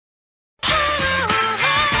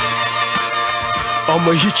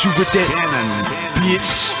I'ma hit you with that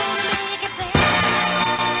bitch.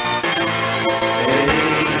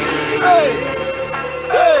 Hey,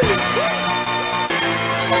 hey,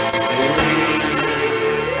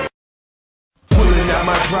 pulling out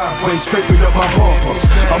my driveway, scraping up my bumper.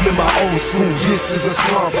 I'm in my old school, this is a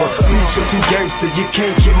slumber. Bitch, I'm too gangster, you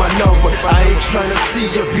can't get my number. I ain't tryna see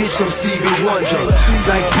ya, bitch, I'm Stevie Wonder.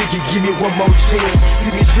 Like Biggie, give me one more chance.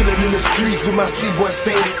 See me chillin' in the streets with my C-boy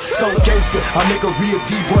stance. So gangster, I make a real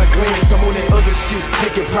D-boy glance. I'm on that other shit,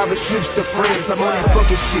 taking private trips to France. I'm on that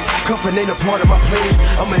fucking shit, cuffin' ain't a part of my plans.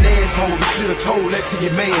 I'm an asshole, you should've told that to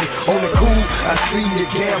your man. On the cool, I seen your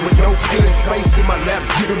gal with no feeling. Space in my lap,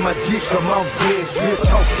 giving my dick a mouth dance. Real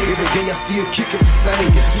talk, every day I still kick it the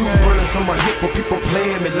same. Two burners on my hip, but people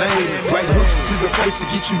playin' me lame. Right hooks to the face to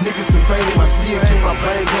get you niggas some fame. I still keep my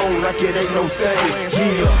bang on like it ain't no thing.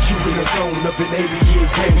 Yeah, you in the zone of an alien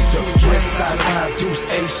gangster. Westside Live, Deuce,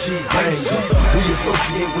 HG banger. We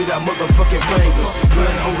associate with our motherfucking bangers.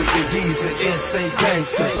 Blood homies and D's and SA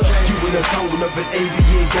gangsters. You in the zone of an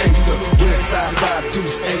alien gangster. Westside Live,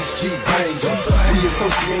 Deuce, HG banger. We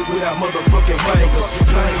associate with our motherfucking bangers.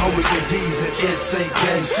 Blood homies and D's and SA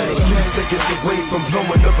gangsters. 3 seconds away from blowing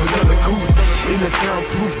up another coupe. In the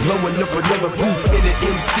soundproof, blowing up another booth. In the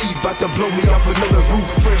MC, bout to blow me off another roof.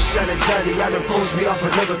 Fresh out of Johnny, I done froze me off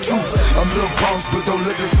another tooth. I'm Lil Boss, but don't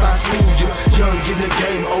let the size fool you. Young in the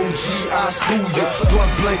game, OG, I school you.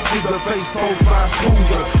 Blunt blank to the face,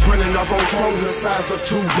 4-5 ya. Running up on chrome the size of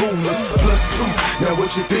 2 rulers. Plus 2, now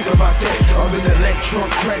what you think about that? I'm in the electron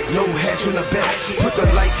crack, no hatch on the back. Put the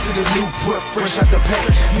light to the new put fresh out the pack.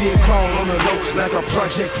 Me and crawl on the low like a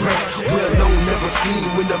project crack. Well known, never seen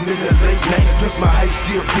when I'm in the late night. Plus my hype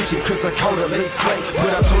still bitchin' cause I caught a late flight.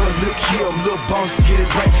 But I told her, look here, I'm Lil Boss, get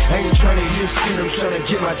it right. I ain't tryna hear shit, I'm tryna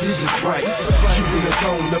get my digits right. You in the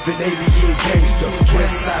zone of an alien gangster.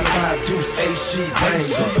 Westside Live, Deuce, HG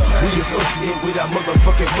banger. We associate with our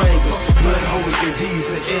motherfucking bangers. Blood homies and D's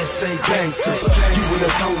and SA gangsters. You in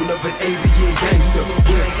the zone of an alien gangster.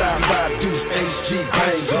 Westside Live, Deuce, HG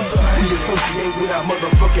banger. We associate with our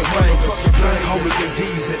motherfucking bangers. Blood homies and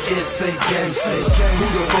D's and SA gangsters. Who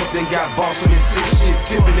the fuck then got boss on this 6 shit?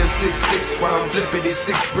 Tipping in 6-6 while I'm flipping in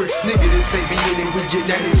 6 bricks. Nigga, this ain't be in it, we get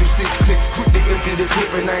 90 through 6 clicks. Quick to empty the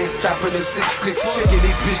clip and I ain't stopping in 6 clicks. Checking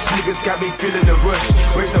these bitch niggas got me feeling the rush.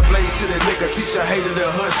 Raise a blade to the nigga, teach a hater to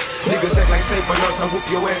hush. Niggas act like Saint Bernard, I whoop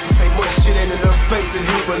your ass and say much. Shit ain't enough space in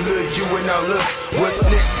here for little you and all us. What's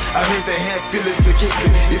next? I heard they had feelings against me.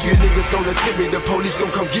 If you niggas gonna tip me, the police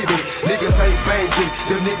gon' come get me. Niggas ain't banging,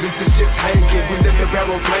 the niggas is just hanging. We let the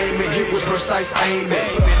barrel flame and hit with precise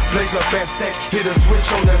aiming. Blaze a fat sack, hit a switch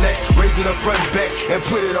on the neck, raise it up front back and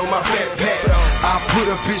put it on my fat pack. I put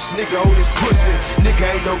a bitch nigga on his pussy. Nigga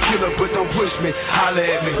ain't no killer, but don't push me. Holla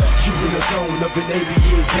at me. You in the zone of an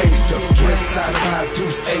alien gangster. Westside Live,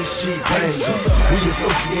 Deuce, HG banger. We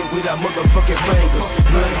associate with our motherfucking bangers.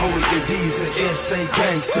 Blood homies and D's and SA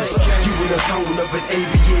gangsters. You in the zone of an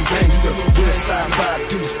alien gangster. Westside Live,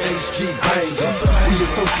 Deuce, HG banger. We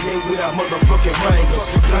associate with our motherfucking bangers.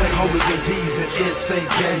 Blood homies and D's and SA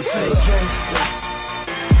gangsters.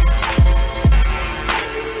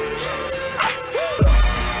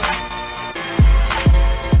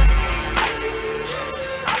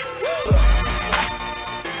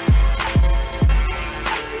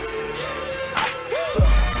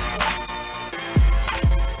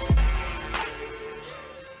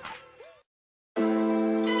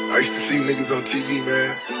 I used to see niggas on TV,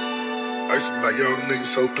 man. I used to be like, yo, them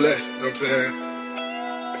niggas so blessed, you know what I'm saying?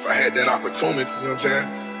 If I had that opportunity, you know what I'm saying?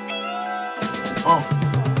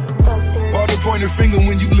 All the point of finger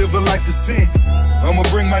when you live a life of sin. I'ma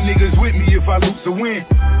bring my niggas with me if I lose or win.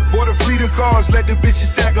 Bought a fleet of cars, let the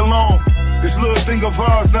bitches tag along. This little thing of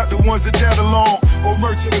ours, not the ones that tag along. Or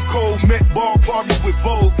merch in the cold, met ball parties with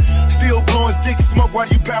Vogue. Still blowing thick smoke while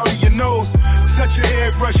you powder your nose. Touch your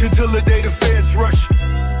head rush until the day the feds rush.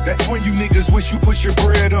 That's when you niggas wish you put your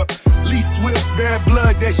bread up. Lease whips, bad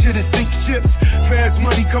blood, that shit is sink ships. Fast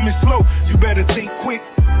money coming slow, you better think quick.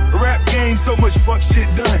 Rap game, so much fuck shit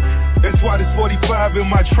done. That's why this 45 in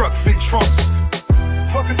my truck fit trunks.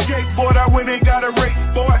 Fuck a skateboard, I went and got a rape,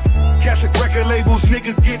 boy. Catholic record labels,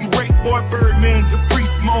 niggas getting raped, boy. Birdman's a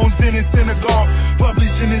priest, moans in his synagogue.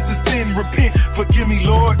 Publishing is a sin, repent, forgive me,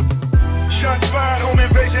 Lord. Shots fired, home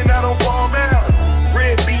invasion, I don't bomb out.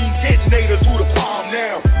 Red beam detonators, who the palm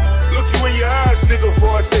now? Look you in your eyes, nigga,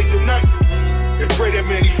 before I say goodnight. And pray that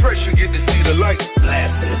Manny Fresh will get to see the light.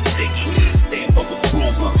 Blast in the city, stamp of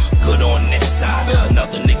approval. Good on this side,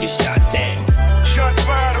 another nigga shot down. Shot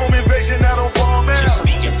fired, home invasion, I don't bomb out. Just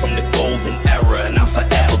speaking from the golden era, and I'll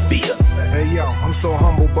forever be a. Hey yo, I'm so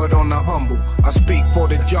humble, but but on the humble. I speak for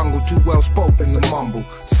the jungle, too well spoken to mumble.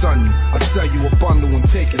 Son you, I sell you a bundle and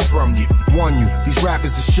take it from you. Won you, these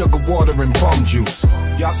rappers is sugar water and bum juice.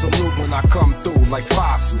 Y'all salute when I come through like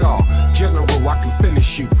 5-star general. I can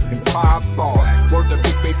finish you in 5 bars. Word to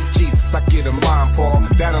big baby Jesus, I get a mind for.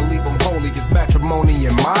 That'll leave them holy as matrimony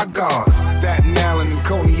and my God. Staten Island and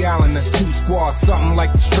Coney Island, that's 2 squads. Something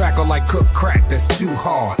like this track or like cook crack, that's too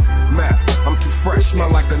hard. Meth, I'm too fresh,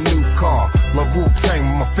 smell like a new car. Love Wu-Tang,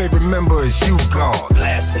 my favorite member is you, God.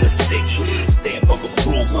 Blast in the city, stamp of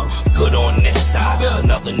approval. Good on that side,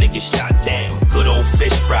 another nigga shot down. Good old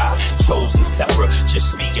fish fry, chosen terror.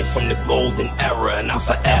 Just speaking from the golden era, and I'll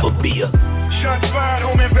forever be a Shot fired,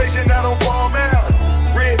 home invasion out on Palm Island.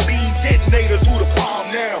 Red beam detonators, who the palm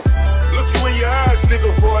now? Look you in your eyes, nigga,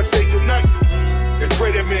 before I say goodnight. And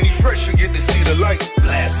pray that man he's fresh, you get to see the light.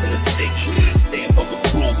 blast in the city, stamp of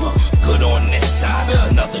approval. Good on that side,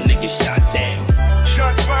 another nigga shot down.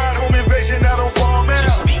 Shot fired, home invasion out on Palm Island.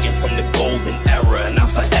 Just speaking from the golden era, and I'll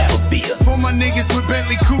forever be a For my niggas with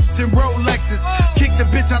Bentley coupes and Rolexes. Kicked the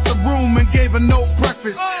bitch out the room and gave her no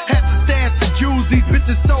breakfast. Had to stash the jewels, these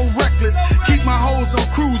bitches so reckless. Keep my hoes on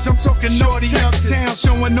cruise, I'm talking naughty uptown,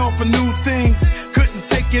 showing off for new things. Couldn't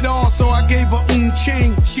take it all, so I gave her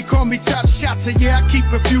chain. She called me top shot, so yeah, I keep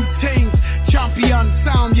a few things. Champion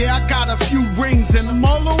sound, yeah, I got a few rings, and I'm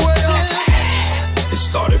all the way up. It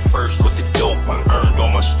started first with the dope, I earned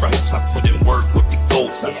all my stripes. I put in work with the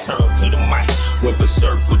goats, I turned to the mic, went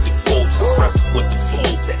berserk with the quotes, wrestled with the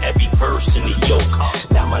flow to every verse in the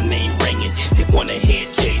yoke. Now my name ringing, they wanna hear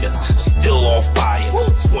Jada, still on fire,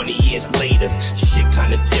 20 years later, shit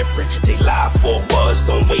kinda different. They lie for a buzz,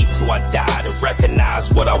 don't wait till I die to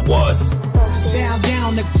recognize what I was. Bow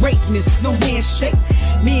down to greatness, no handshake.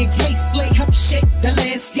 Me and K Slay help shake the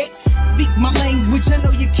landscape. Speak my language, I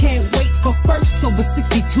know you can't wait. But first, over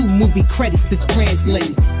 62 movie credits to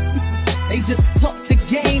translate. They just took the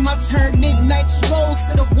game, I turned Midnight's Rose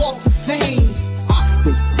to the Walk of Fame.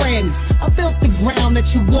 Oscars, Grammys, I built the ground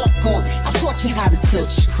that you walk on. I taught you how to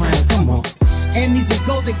tilt your crown, come on. Emmys and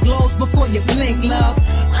Golden Globes before you blink, love.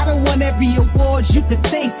 I don't want every award you could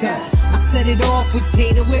think of. I set it off with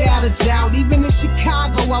Jada without a doubt. Even in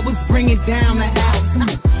Chicago, I was bringing down the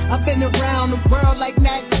house. I've been around the world like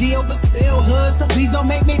Nat Geo, but still hood, so please don't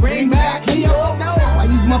make me bring back Leo. No, I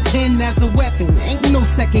use my pen as a weapon. Ain't no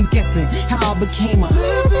second guessing how I became a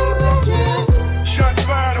legend. Shot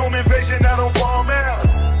fired, home invasion out on Palm Island.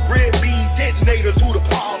 Red beam detonators, who the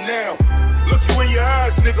palm now? Look you in your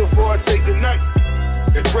eyes, nigga, before I say goodnight.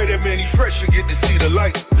 And pray that man he's fresh, you get to see the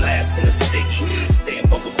light. Blast in the city,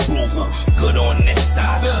 stamp of approval. Good on that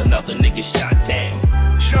side, another nigga shot down.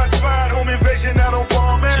 Shot fired, home invasion out on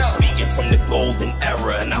Palm Island. Just speaking from the golden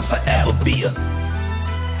era, and I'll forever be a